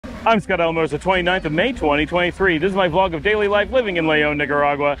I'm Scott Elmore, the 29th of May, 2023. This is my vlog of daily life living in Leon,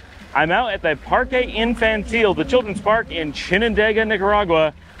 Nicaragua. I'm out at the Parque Infantil, the children's park in Chinandega,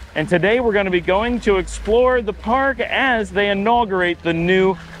 Nicaragua. And today we're going to be going to explore the park as they inaugurate the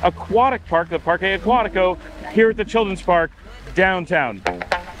new aquatic park, the Parque Aquatico, here at the children's park downtown.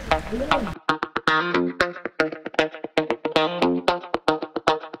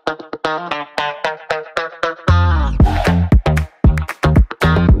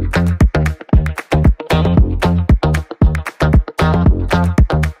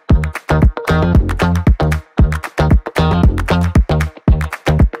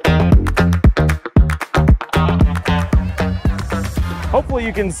 Hopefully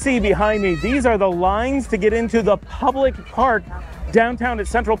you can see behind me, these are the lines to get into the public park downtown at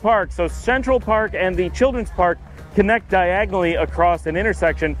Central Park. So Central Park and the children's park connect diagonally across an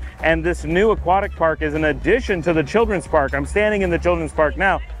intersection, and this new aquatic park is an addition to the children's park. I'm standing in the children's park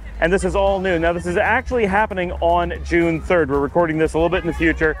now, and this is all new. Now this is actually happening on June 3rd. We're recording this a little bit in the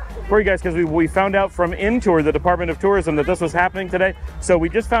future for you guys because we found out from Intour, the Department of Tourism, that this was happening today. So we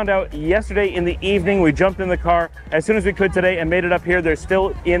just found out yesterday in the evening. We jumped in the car as soon as we could today and made it up here. They're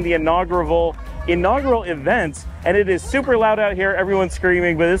still in the inaugural events, and it is super loud out here. Everyone's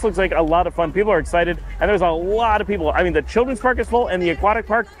screaming, but this looks like a lot of fun. People are excited, and there's a lot of people. I mean, the children's park is full, and the aquatic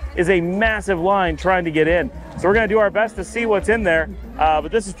park is a massive line trying to get in. So we're going to do our best to see what's in there,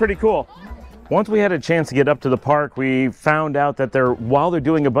 but this is pretty cool. Once we had a chance to get up to the park, we found out that while they're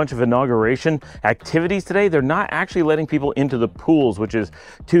doing a bunch of inauguration activities today, they're not actually letting people into the pools, which is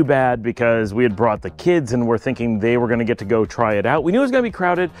too bad because we had brought the kids and we're thinking they were going to get to go try it out. We knew it was going to be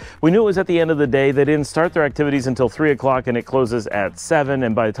crowded. We knew it was at the end of the day. They didn't start their activities until 3 o'clock and it closes at 7.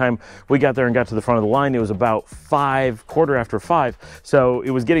 And by the time we got there and got to the front of the line, it was about 5, quarter after 5. So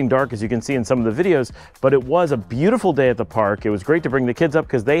it was getting dark, as you can see in some of the videos, but it was a beautiful day at the park. It was great to bring the kids up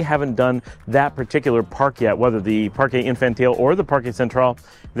because they haven't done that particular park yet, whether the Parque Infantil or the Parque Central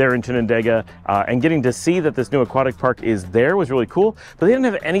there in Chinandega, and getting to see that this new aquatic park is there was really cool. But they didn't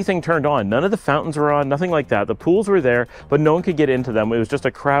have anything turned on. None of the fountains were on, nothing like that. The pools were there, but no one could get into them. It was just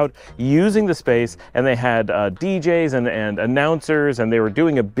a crowd using the space, and they had DJs and announcers, and they were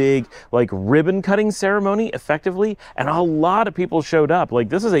doing a big like ribbon cutting ceremony effectively, and a lot of people showed up. Like,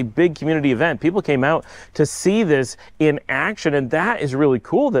 this is a big community event. People came out to see this in action, and that is really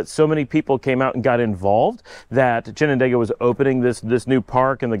cool that so many people came out and got involved, that Chinandega was opening this new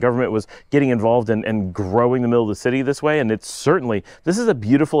park and the government was getting involved and growing the middle of the city this way. And this is a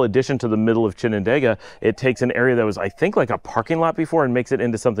beautiful addition to the middle of Chinandega. It takes an area that was, I think, like a parking lot before and makes it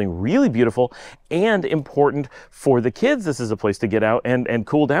into something really beautiful and important for the kids. This is a place to get out and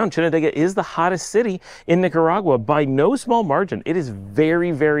cool down. Chinandega is the hottest city in Nicaragua by no small margin. It is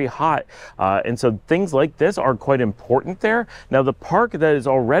very, very hot. And so things like this are quite important there. Now, the park that is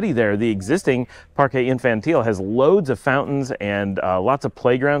already there, the existing Parque Infantil, has loads of fountains and lots of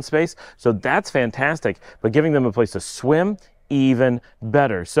playground space, so that's fantastic. But giving them a place to swim, even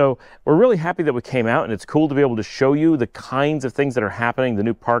better. So we're really happy that we came out, and it's cool to be able to show you the kinds of things that are happening, the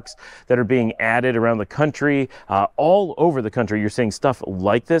new parks that are being added around the country, all over the country. You're seeing stuff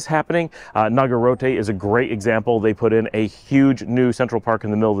like this happening. Inaugurates is a great example. They put in a huge new central park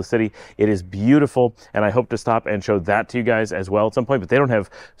in the middle of the city. It is beautiful, and I hope to stop and show that to you guys as well at some point, but they don't have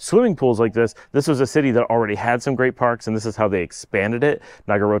swimming pools like this. This was a city that already had some great parks, and this is how they expanded it.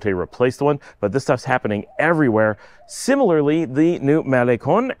 Inaugurates replaced one, but this stuff's happening everywhere. Similarly, the new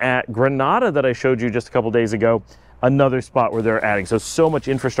Malecon at Granada that I showed you just a couple days ago, another spot where they're adding. So much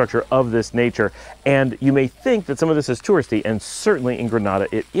infrastructure of this nature. And you may think that some of this is touristy, and certainly in Granada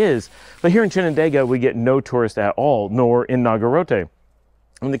it is. But here in Chinandega, we get no tourists at all, nor in Inaugurates.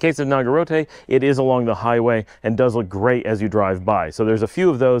 In the case of Inaugurates, it is along the highway and does look great as you drive by. So there's a few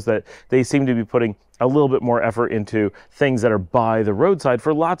of those that they seem to be putting a little bit more effort into things that are by the roadside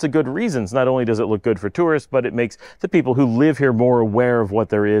for lots of good reasons. Not only does it look good for tourists, but it makes the people who live here more aware of what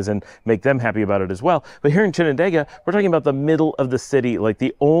there is and make them happy about it as well. But here in Chinandega, we're talking about the middle of the city. Like,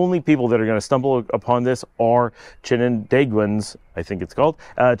 the only people that are going to stumble upon this are Chinandegans, I think it's called,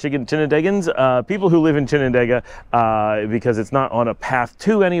 Chinandegans, people who live in Chinandega, because it's not on a path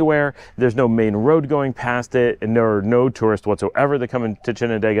to anywhere. There's no main road going past it, and there are no tourists whatsoever that come into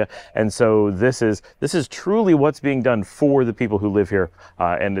Chinandega. And so this is truly what's being done for the people who live here,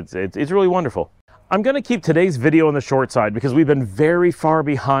 and it's really wonderful. I'm going to keep today's video on the short side because we've been very far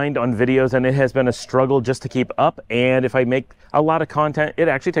behind on videos and it has been a struggle just to keep up. And if I make a lot of content, it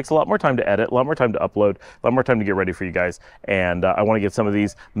actually takes a lot more time to edit, a lot more time to upload, a lot more time to get ready for you guys. And I want to get some of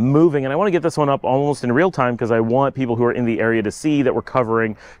these moving, and I want to get this one up almost in real time because I want people who are in the area to see that we're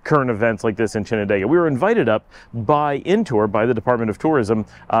covering current events like this in Chinandega. We were invited up by Intour, by the Department of Tourism,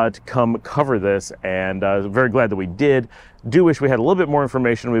 to come cover this, and very glad that we did. Do wish we had a little bit more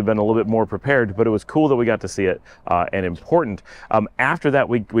information. We've been a little bit more prepared, but it was cool that we got to see it and important. After that,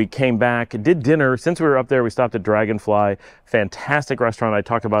 we came back, did dinner. Since we were up there, we stopped at Dragonfly. Fantastic restaurant. I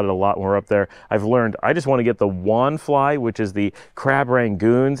talk about it a lot when we're up there. I've learned I just want to get the Wan Fly, which is the crab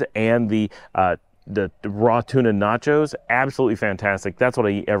rangoons, and the raw tuna nachos. Absolutely fantastic. That's what I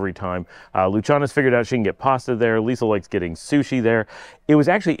eat every time. Luciana's figured out she can get pasta there. Lisa likes getting sushi there. It was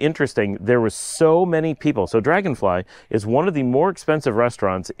actually interesting. There was so many people. So Dragonfly is one of the more expensive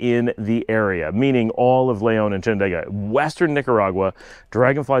restaurants in the area, meaning all of Leon and Chinandega. Western Nicaragua,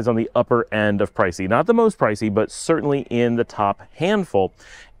 Dragonfly's on the upper end of pricey. Not the most pricey, but certainly in the top handful.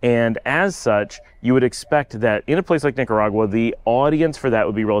 And as such, you would expect that in a place like Nicaragua, the audience for that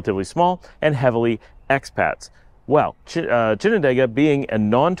would be relatively small and heavily expats. Well, Chinandega, being a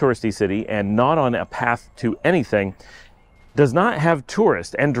non-touristy city and not on a path to anything, does not have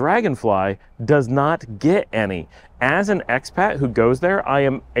tourists, and Dragonfly does not get any. As an expat who goes there, I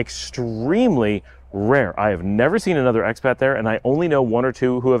am extremely rare. I have never seen another expat there, and I only know one or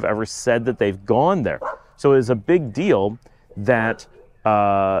two who have ever said that they've gone there. So it is a big deal that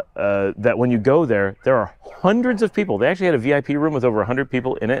that when you go there, there are hundreds of people. They actually had a VIP room with over 100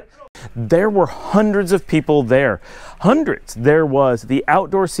 people in it. There were hundreds of people there. Hundreds. There was, the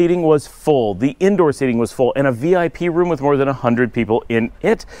outdoor seating was full, the indoor seating was full, and a VIP room with more than 100 people in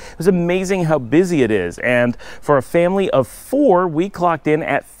it. It was amazing how busy it is. And for a family of 4, we clocked in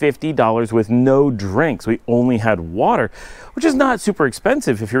at $50 with no drinks. We only had water, which is not super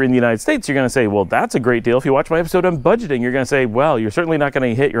expensive. If you're in the United States, you're going to say, well, that's a great deal. If you watch my episode on budgeting, you're going to say, well, you're certainly not going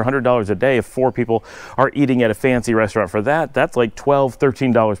to hit your $100 a day if 4 people are eating at a fancy restaurant for that. That's like $12,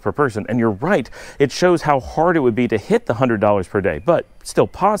 $13 per person. And you're right. It shows how hard it would be to hit the $100 per day, but still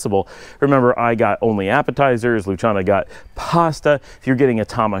possible. Remember, I got only appetizers. Luciana got pasta. If you're getting a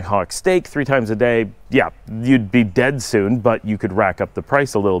tomahawk steak 3 times a day, yeah, you'd be dead soon, but you could rack up the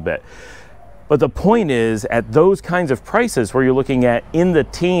price a little bit. But the point is, at those kinds of prices where you're looking at in the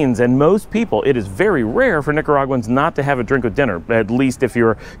teens, and most people, it is very rare for Nicaraguans not to have a drink with dinner, at least if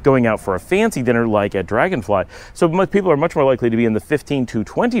you're going out for a fancy dinner like at Dragonfly. So most people are much more likely to be in the $15 to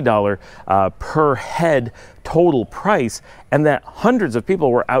 $20 per head total price, and that hundreds of people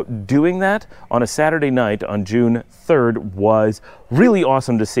were out doing that on a Saturday night on June 3rd was really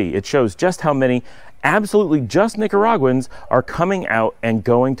awesome to see. It shows just how many absolutely just Nicaraguans are coming out and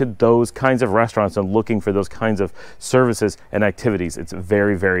going to those kinds of restaurants and looking for those kinds of services and activities. It's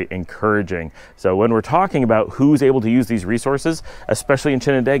very, very encouraging. So when we're talking about who's able to use these resources, especially in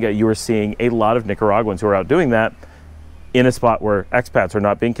Chinandega, you are seeing a lot of Nicaraguans who are out doing that in a spot where expats are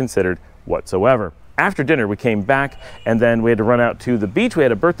not being considered whatsoever. After dinner, we came back, and then we had to run out to the beach. We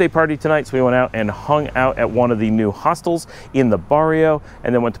had a birthday party tonight, so we went out and hung out at one of the new hostels in the barrio,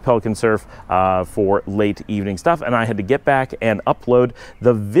 and then went to Pelican Surf for late evening stuff. And I had to get back and upload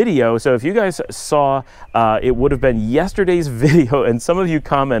the video. So if you guys saw, it would have been yesterday's video, and some of you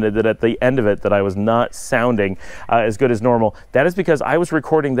commented that at the end of it that I was not sounding as good as normal. That is because I was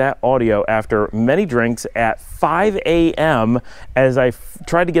recording that audio after many drinks at 5 a.m. as I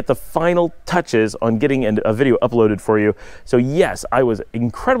tried to get the final touches on getting a video uploaded for you. So yes, I was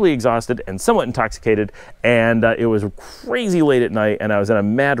incredibly exhausted and somewhat intoxicated, and it was crazy late at night, and I was in a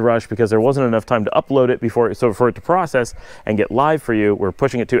mad rush because there wasn't enough time to upload it before, so for it to process and get live for you, we're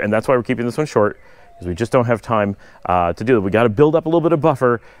pushing it to, and that's why we're keeping this one short, because we just don't have time to do it. We got to build up a little bit of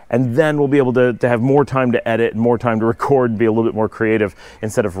buffer, and then we'll be able to have more time to edit and more time to record and be a little bit more creative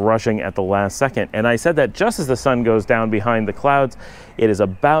instead of rushing at the last second. And I said that just as the sun goes down behind the clouds. It is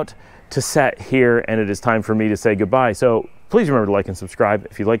about to set here, and it is time for me to say goodbye. So please remember to like and subscribe.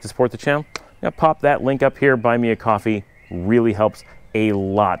 If you'd like to support the channel, pop that link up here. Buy me a coffee. Really helps a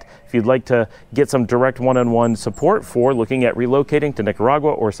lot. If you'd like to get some direct one-on-one support for looking at relocating to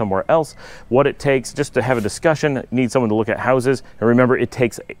Nicaragua or somewhere else, what it takes just to have a discussion, need someone to look at houses. And remember, it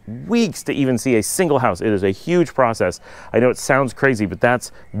takes weeks to even see a single house. It is a huge process. I know it sounds crazy, but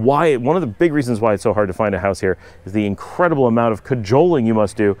that's why, one of the big reasons why it's so hard to find a house here is the incredible amount of cajoling you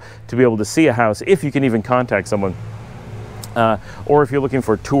must do to be able to see a house, if you can even contact someone. Or if you're looking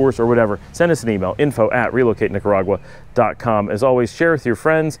for tours or whatever, send us an email, info@relocatenicaragua.com. As always, share with your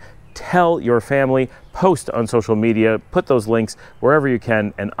friends, tell your family, post on social media, put those links wherever you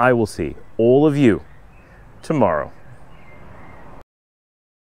can, and I will see all of you tomorrow.